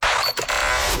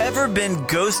Ever been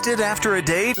ghosted after a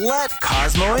date? Let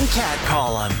Cosmo and Kat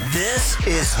call him. This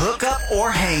is Hook Up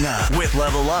or Hang Up with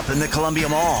Level Up in the Columbia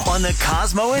Mall on the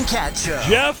Cosmo and Kat Show.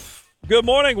 Jeff, good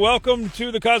morning. Welcome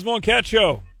to the Cosmo and Kat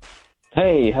Show.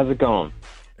 Hey, how's it going?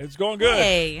 It's going good.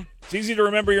 Hey. It's easy to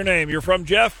remember your name. You're from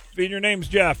Jeff, and your name's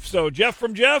Jeff. So, Jeff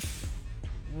from Jeff,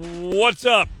 what's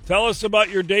up? Tell us about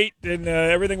your date and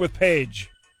everything with Paige.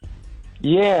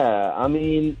 Yeah, I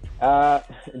mean,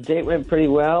 date went pretty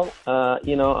well.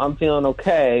 I'm feeling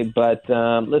okay, but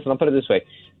listen, I'll put it this way.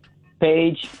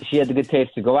 Paige, she had the good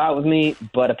taste to go out with me,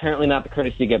 but apparently not the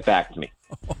courtesy to get back to me.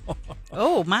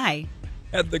 Oh, my.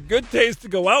 Had the good taste to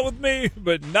go out with me,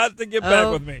 but not to get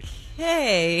back with me.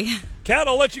 Hey. Kat,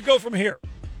 I'll let you go from here.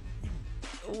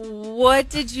 What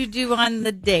did you do on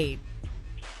the date?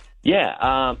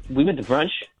 Yeah, we went to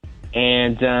brunch,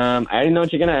 and I already know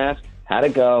what you're going to ask. How'd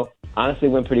it go? Honestly,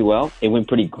 it went pretty well. It went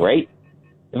pretty great,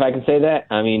 if I can say that.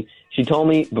 I mean, she told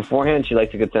me beforehand she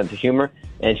likes a good sense of humor,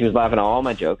 and she was laughing at all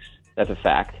my jokes. That's a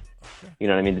fact. You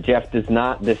know what I mean? The Jeff does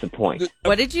not disappoint.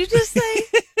 What did you just say?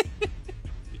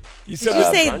 You Did you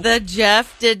say the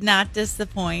Jeff did not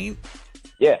disappoint?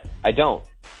 Yeah, I don't.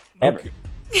 Ever.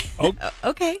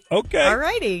 Okay. Okay. All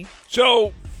righty.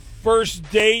 So, first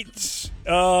dates,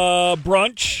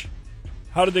 brunch.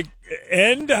 How did it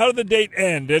end? How did the date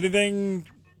end? Anything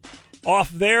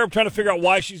off there? I'm trying to figure out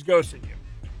why she's ghosting you.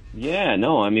 Yeah,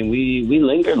 no, I mean, we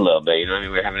lingered a little bit, you know what I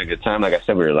mean? We were having a good time. Like I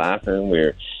said, we were laughing. We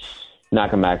were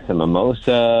knocking back some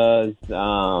mimosas.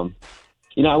 I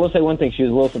will say one thing. She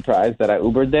was a little surprised that I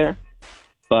Ubered there.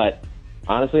 But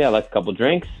honestly, I like a couple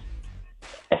drinks,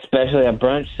 especially at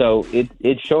brunch. So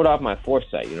it showed off my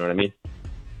foresight, you know what I mean?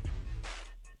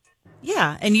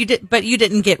 Yeah, and you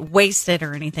didn't get wasted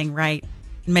or anything, right?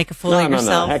 Make a fool of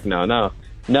yourself? No, heck no.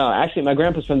 No, actually, my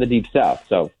grandpa's from the Deep South,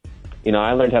 so,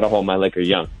 I learned how to hold my liquor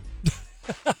young.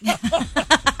 He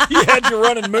had you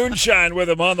running moonshine with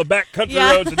him on the back country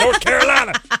roads in North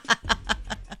Carolina.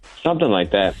 Something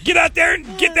like that. Get out there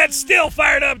and get that still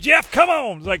fired up, Jeff. Come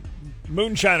on. It's like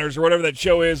Moonshiners or whatever that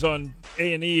show is on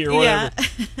A&E or whatever.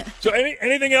 Yeah. So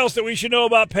anything else that we should know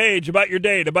about Paige, about your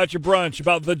date, about your brunch,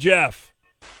 about the Jeff?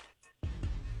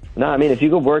 No, I mean, if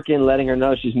you could work in letting her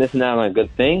know she's missing out on a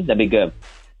good thing, that'd be good.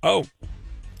 Oh.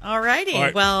 All righty. All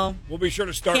right. Well, we'll be sure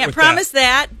to start can't with promise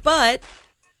that, but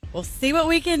we'll see what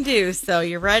we can do. So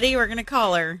you ready? We're going to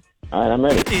call her. All right, I'm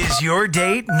ready. Is your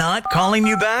date not calling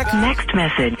you back? Next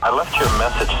message. I left you a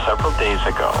message several days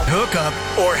ago. Hook Up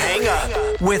or Hang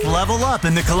Up with Level Up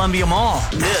in the Columbia Mall.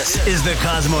 This is the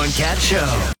Cosmo and Kat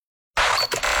Show.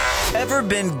 Ever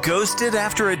been ghosted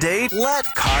after a date? Let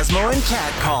Cosmo and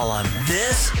Kat call him.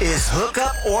 This is Hook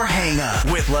Up or Hang Up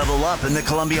with Level Up in the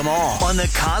Columbia Mall on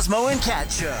the Cosmo and Kat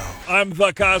Show. I'm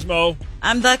the Cosmo.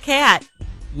 I'm the Cat.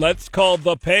 Let's call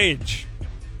the Paige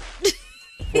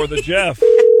for the Jeff.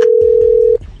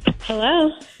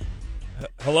 Hello.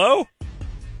 Hello?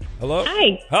 Hello?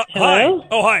 Hi. Hi. Hello?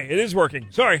 Oh, hi. It is working.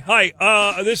 Sorry. Hi.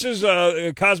 This is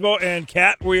Cosmo and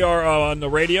Kat. We are on the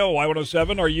radio,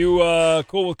 Y107. Are you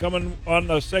cool with coming on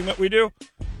the segment we do?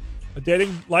 A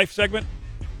dating life segment?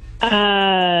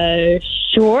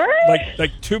 Sure.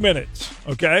 Like 2 minutes,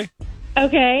 okay?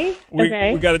 Okay. We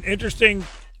Okay. got an interesting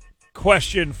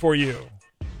question for you.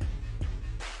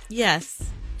 Yes.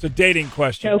 It's a dating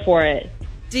question. Go for it.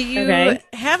 Do you Okay.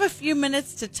 have a few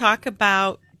minutes to talk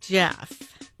about Jeff?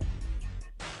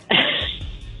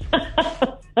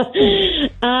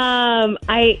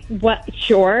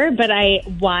 Sure, but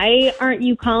why aren't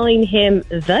you calling him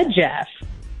the Jeff?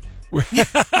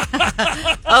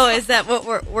 Oh, is that what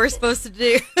we're supposed to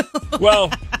do?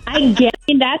 Well, I guess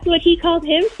that's what he called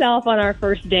himself on our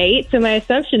first date. So my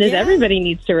assumption is everybody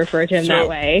needs to refer to him that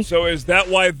way. So is that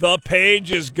why the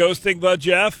Paige is ghosting the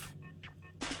Jeff?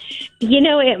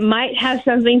 It might have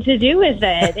something to do with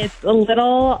it. It's a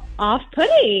little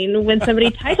off-putting when somebody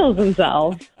titles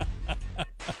themselves.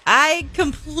 I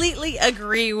completely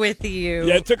agree with you.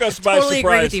 Yeah, it took us by totally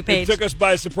agree surprise. with you, Paige. It took us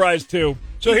by surprise too.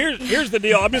 So here's the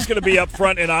deal. I'm just going to be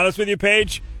upfront and honest with you,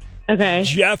 Paige. Okay.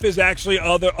 Jeff is actually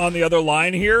on the other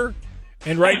line here,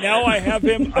 and right now I have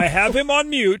him on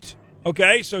mute.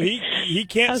 Okay, so he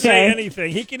can't say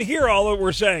anything. He can hear all that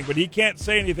we're saying, but he can't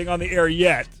say anything on the air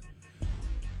yet.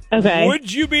 Okay.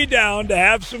 Would you be down to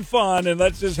have some fun and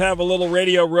let's just have a little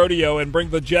radio rodeo and bring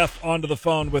the Jeff onto the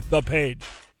phone with the Paige?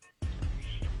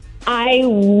 I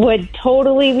would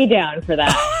totally be down for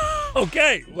that.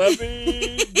 Okay, let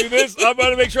me do this. I'm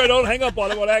going to make sure I don't hang up on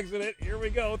him on accident. Here we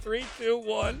go. 3, 2,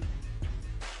 1.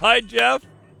 Hi, Jeff.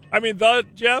 I mean, the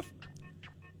Jeff.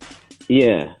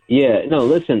 Yeah. No,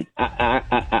 listen, I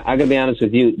got to be honest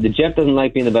with you. The Jeff doesn't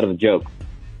like being the butt of a joke.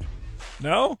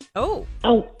 No? Oh.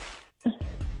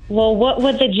 Well, what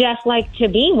would the Jeff like to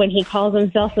be when he calls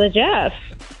himself the Jeff?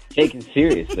 Taken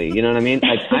seriously, you know what I mean?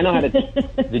 Like, I know how to.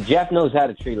 The Jeff knows how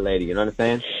to treat a lady. You know what I'm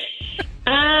saying?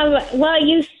 Well,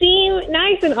 you seem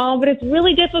nice and all, but it's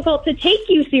really difficult to take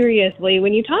you seriously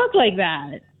when you talk like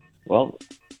that. Well,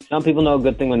 some people know a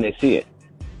good thing when they see it.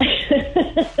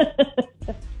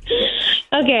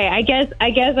 Okay, I guess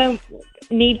I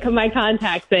need my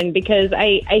contacts in because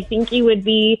I think you would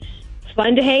be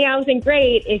fun to hang out with and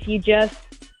great if you just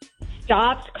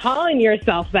stopped calling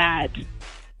yourself that.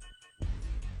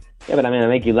 Yeah, but I mean, I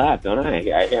make you laugh, don't I?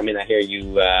 I hear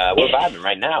you. We're vibing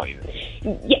right now, even.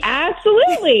 Yeah,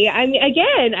 absolutely. I mean,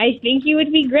 again, I think you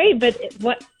would be great, but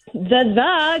what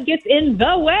the gets in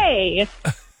the way.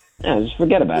 Yeah, just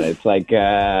forget about it. It's like, you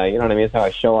know what I mean? It's how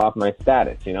I show off my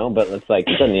status, you know? But it's like,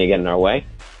 it doesn't need to get in our way.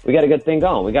 We got a good thing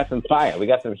going. We got some fire. We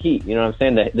got some heat. You know what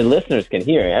I'm saying? The listeners can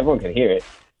hear it. Everyone can hear it.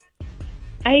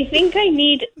 I think I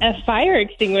need a fire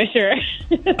extinguisher.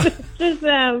 Just,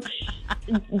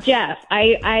 Jeff,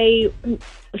 I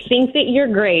think that you're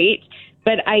great,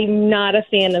 but I'm not a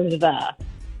fan of the.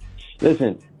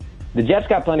 Listen, the Jeff's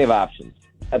got plenty of options.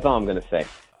 That's all I'm going to say.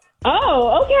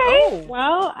 Oh, okay. Oh.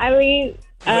 Well, I mean,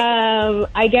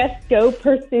 I guess go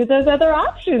pursue those other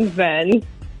options then.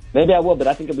 Maybe I will, but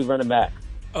I think I'll be running back.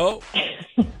 Oh.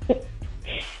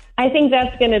 I think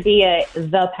that's going to be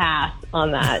the pass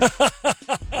on that.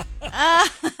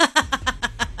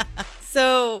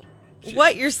 So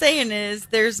what you're saying is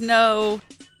there's no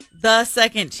the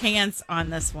second chance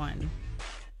on this one.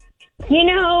 You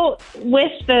know,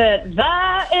 with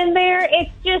the in there,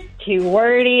 it's just too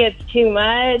wordy. It's too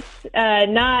much.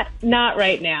 Not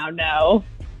right now, no.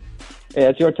 Yeah,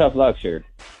 it's your tough luck, sure.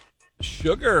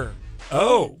 Sugar.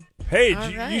 Oh, Paige,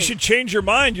 right. you should change your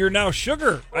mind. You're now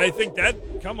Sugar. I think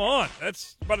come on.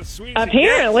 That's about as sweet as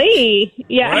apparently.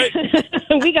 Yeah. Right?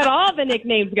 We got all the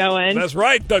nicknames going. That's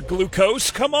right. The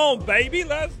glucose. Come on, baby.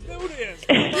 Let's do this.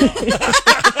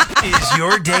 Is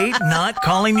your date not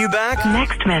calling you back?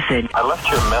 Next message. I left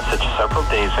you a message several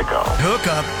days ago. Hook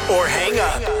up or hang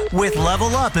up with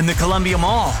Level Up in the Columbia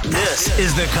Mall. This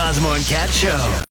is the Cosmo and Cat Show.